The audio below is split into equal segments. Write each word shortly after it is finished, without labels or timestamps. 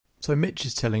So Mitch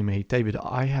is telling me, David,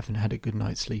 I haven't had a good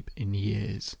night's sleep in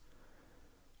years.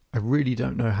 I really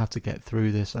don't know how to get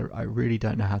through this. I really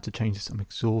don't know how to change this. I'm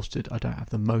exhausted. I don't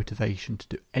have the motivation to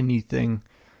do anything.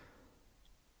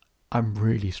 I'm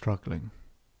really struggling.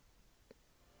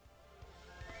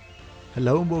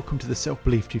 Hello and welcome to the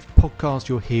Self-Belief Chief podcast.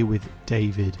 You're here with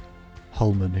David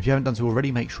Holman. If you haven't done so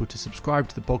already, make sure to subscribe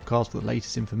to the podcast for the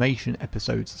latest information,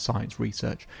 episodes, science,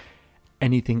 research,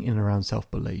 anything in and around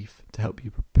self-belief to help you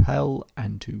propel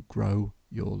and to grow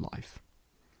your life.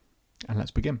 And let's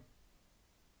begin.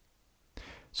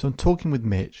 So I'm talking with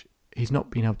Mitch. He's not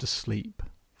been able to sleep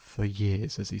for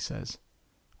years, as he says.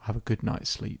 I have a good night's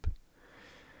sleep.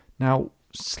 Now,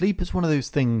 sleep is one of those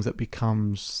things that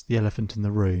becomes the elephant in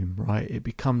the room, right? It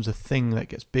becomes a thing that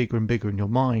gets bigger and bigger in your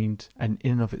mind, and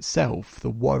in and of itself, the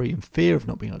worry and fear of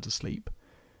not being able to sleep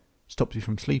stops you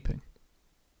from sleeping.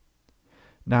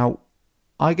 Now,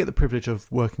 I get the privilege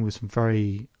of working with some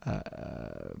very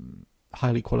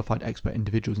highly qualified expert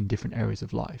individuals in different areas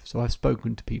of life. So I've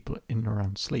spoken to people in and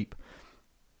around sleep.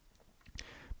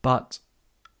 So I'm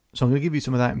going to give you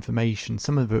some of that information,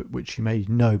 some of it which you may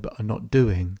know but are not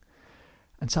doing,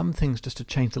 and some things just to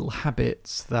change little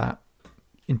habits that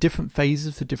in different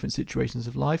phases for different situations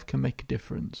of life can make a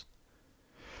difference.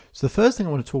 So the first thing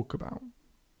I want to talk about,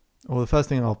 or the first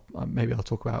thing I'll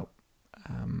talk about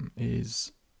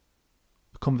is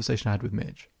a conversation I had with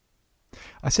Mitch.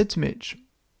 I said to Mitch,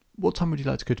 what time would you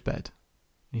like to go to bed?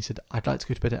 And he said, I'd like to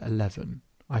go to bed at 11.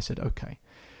 I said, okay,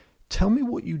 tell me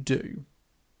what you do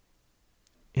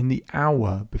in the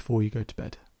hour before you go to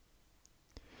bed.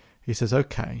 He says,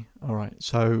 okay, all right.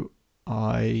 So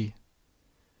I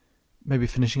maybe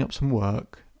finishing up some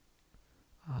work.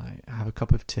 I have a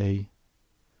cup of tea.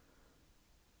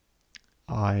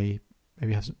 I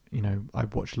maybe have, I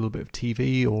watch a little bit of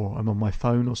TV, or I'm on my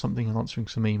phone or something answering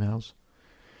some emails.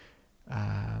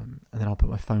 And then I'll put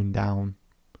my phone down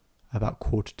about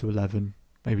 11:15,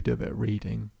 maybe do a bit of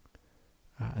reading,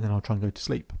 and then I'll try and go to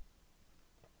sleep.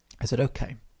 I said,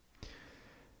 okay.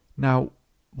 Now,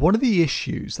 one of the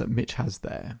issues that Mitch has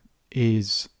there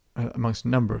is, amongst a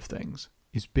number of things,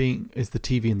 is the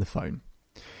TV and the phone.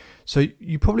 So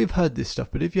you probably have heard this stuff,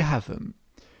 but if you haven't,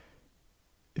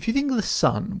 if you think of the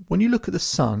sun, when you look at the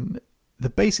sun,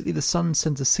 basically the sun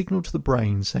sends a signal to the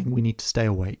brain saying we need to stay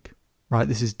awake. Right,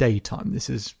 this is daytime, this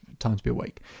is time to be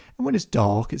awake. And when it's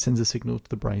dark, it sends a signal to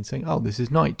the brain saying, oh, this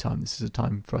is nighttime, this is a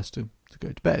time for us to go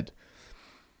to bed.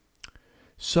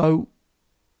 So,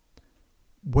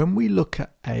 when we look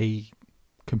at a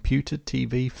computer,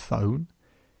 TV, phone,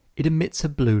 it emits a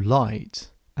blue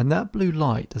light. And that blue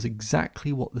light does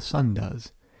exactly what the sun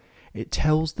does. It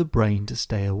tells the brain to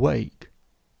stay awake.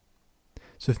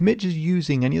 So if Mitch is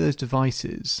using any of those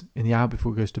devices in the hour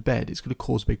before he goes to bed, it's going to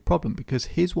cause a big problem, because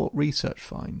here's what research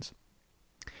finds.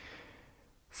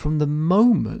 From the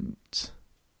moment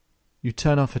you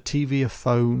turn off a TV, a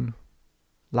phone,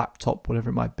 laptop,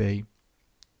 whatever it might be,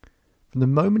 from the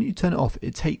moment you turn it off,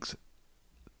 it takes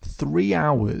 3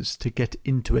 hours to get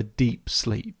into a deep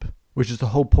sleep, which is the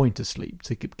whole point of sleep,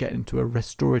 to get into a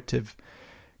restorative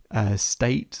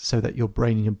state so that your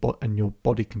brain and your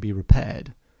body can be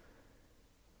repaired.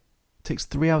 It takes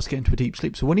 3 hours to get into a deep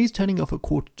sleep. So when he's turning off at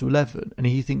 11:15 and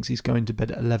he thinks he's going to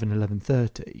bed at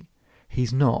 11:30,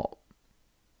 he's not.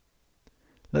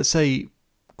 Let's say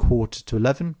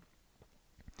 11:15,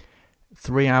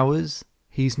 3 hours,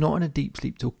 he's not in a deep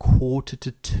sleep till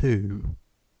 1:45.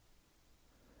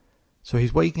 So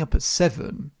he's waking up at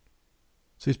 7.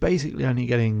 So he's basically only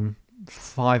getting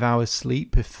 5 hours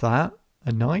sleep, if that,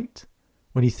 a night,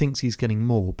 when he thinks he's getting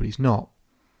more, but he's not.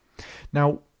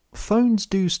 Now, phones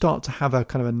do start to have a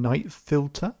kind of a night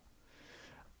filter.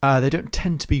 They don't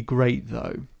tend to be great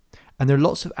though. And there are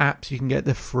lots of apps you can get,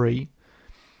 they're free,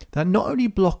 that not only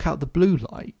block out the blue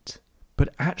light,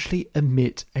 but actually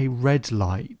emit a red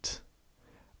light.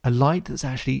 A light that's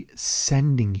actually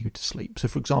sending you to sleep. So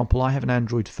for example, I have an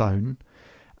Android phone.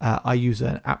 I use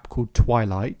an app called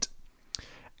Twilight.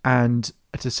 And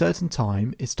at a certain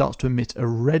time, it starts to emit a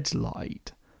red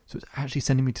light. So it's actually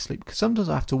sending me to sleep. Because sometimes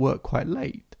I have to work quite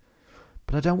late.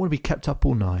 But I don't want to be kept up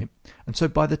all night. And so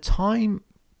by the time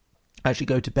I actually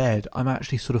go to bed, I'm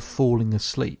actually sort of falling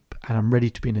asleep. And I'm ready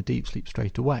to be in a deep sleep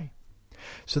straight away.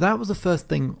 So that was the first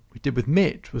thing we did with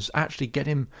Mitch, was actually get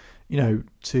him,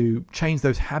 to change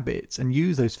those habits and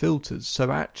use those filters.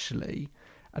 So actually,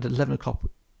 at 11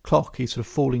 o'clock, he's sort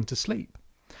of falling to sleep.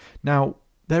 Now,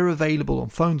 they're available on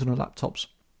phones and on laptops.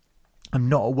 I'm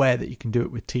not aware that you can do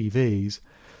it with TVs.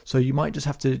 So you might just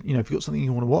have to, if you've got something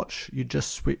you want to watch, you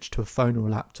just switch to a phone or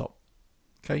a laptop.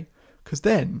 Okay? Because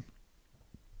then,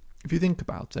 if you think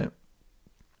about it,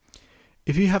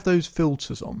 If you have those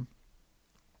filters on,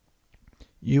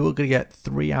 you are going to get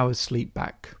 3 hours sleep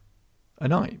back a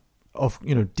night of,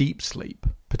 deep sleep,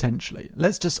 potentially.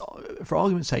 Let's just, for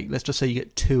argument's sake, let's just say you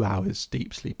get 2 hours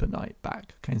deep sleep a night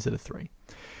back, okay, instead of 3.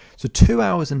 So 2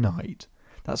 hours a night,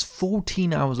 that's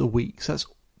 14 hours a week. So that's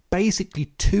basically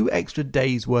 2 extra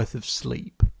days worth of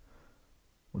sleep,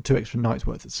 or 2 extra nights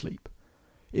worth of sleep.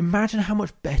 Imagine how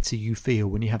much better you feel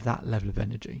when you have that level of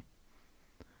energy.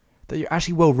 That you're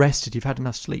actually well rested, you've had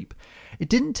enough sleep. It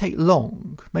didn't take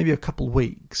long, maybe a couple of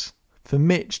weeks, for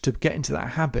Mitch to get into that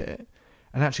habit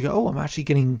and actually go,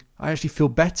 I actually feel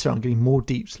better, I'm getting more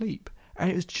deep sleep. And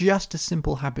it was just a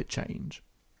simple habit change.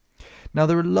 Now,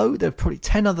 there are probably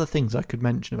 10 other things I could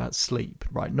mention about sleep,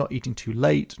 right? Not eating too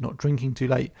late, not drinking too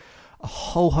late, a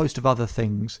whole host of other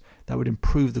things that would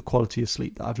improve the quality of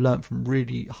sleep that I've learned from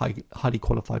really highly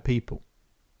qualified people.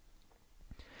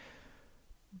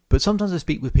 But sometimes I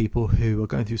speak with people who are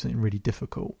going through something really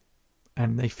difficult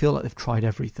and they feel like they've tried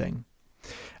everything.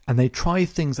 And they try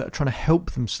things that are trying to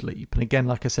help them sleep. And again,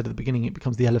 like I said at the beginning, it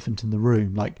becomes the elephant in the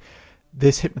room. Like,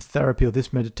 this hypnotherapy or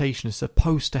this meditation is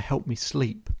supposed to help me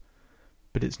sleep,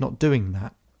 but it's not doing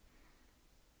that.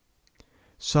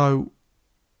 So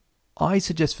I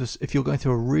suggest, if you're going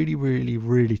through a really, really,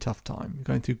 really tough time, you're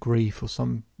going through grief or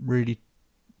some really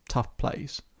tough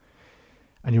place,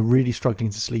 and you're really struggling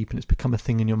to sleep and it's become a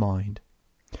thing in your mind,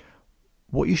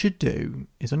 what you should do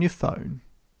is on your phone,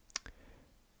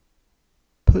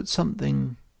 put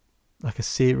something like a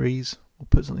series or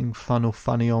put something fun or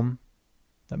funny on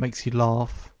that makes you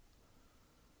laugh.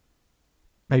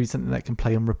 Maybe something that can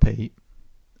play on repeat,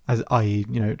 i.e.,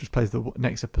 it just plays the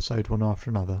next episode one after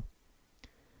another.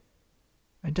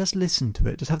 And just listen to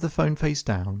it. Just have the phone face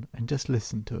down and just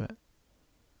listen to it.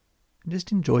 And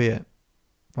just enjoy it.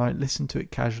 Right? Listen to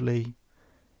it casually.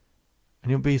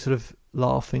 And you'll be sort of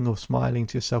laughing or smiling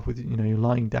to yourself with, you're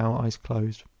lying down, eyes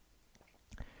closed.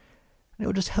 And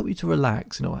it'll just help you to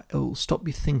relax, and it'll stop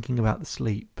you thinking about the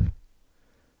sleep.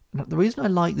 And the reason I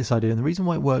like this idea, and the reason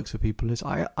why it works for people, is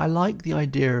I like the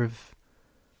idea of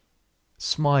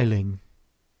smiling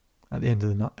at the end of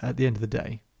the night, at the end of the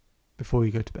day, before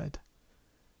you go to bed.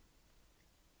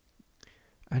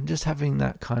 And just having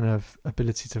that kind of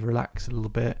ability to relax a little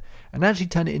bit and actually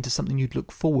turn it into something you'd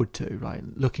look forward to, right?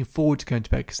 Looking forward to going to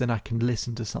bed because then I can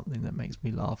listen to something that makes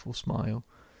me laugh or smile.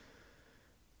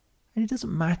 And it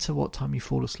doesn't matter what time you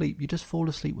fall asleep. You just fall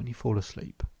asleep when you fall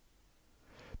asleep.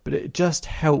 But it just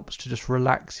helps to just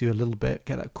relax you a little bit,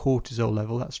 get that cortisol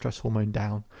level, that stress hormone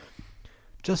down.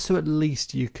 Just so at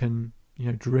least you can,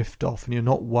 drift off and you're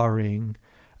not worrying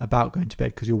about going to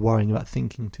bed because you're worrying about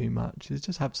thinking too much. It's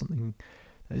just have something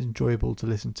that is enjoyable to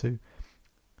listen to.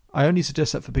 I only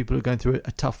suggest that for people who are going through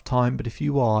a tough time, but if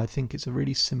you are, I think it's a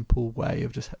really simple way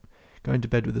of just going to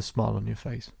bed with a smile on your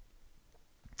face.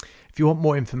 If you want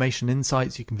more information and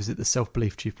insights, you can visit the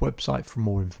Self-Belief Chief website for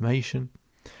more information.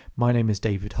 My name is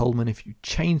David Holman. If you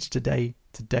change today,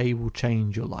 today will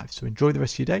change your life. So enjoy the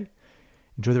rest of your day,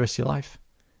 enjoy the rest of your life,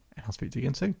 and I'll speak to you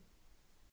again soon.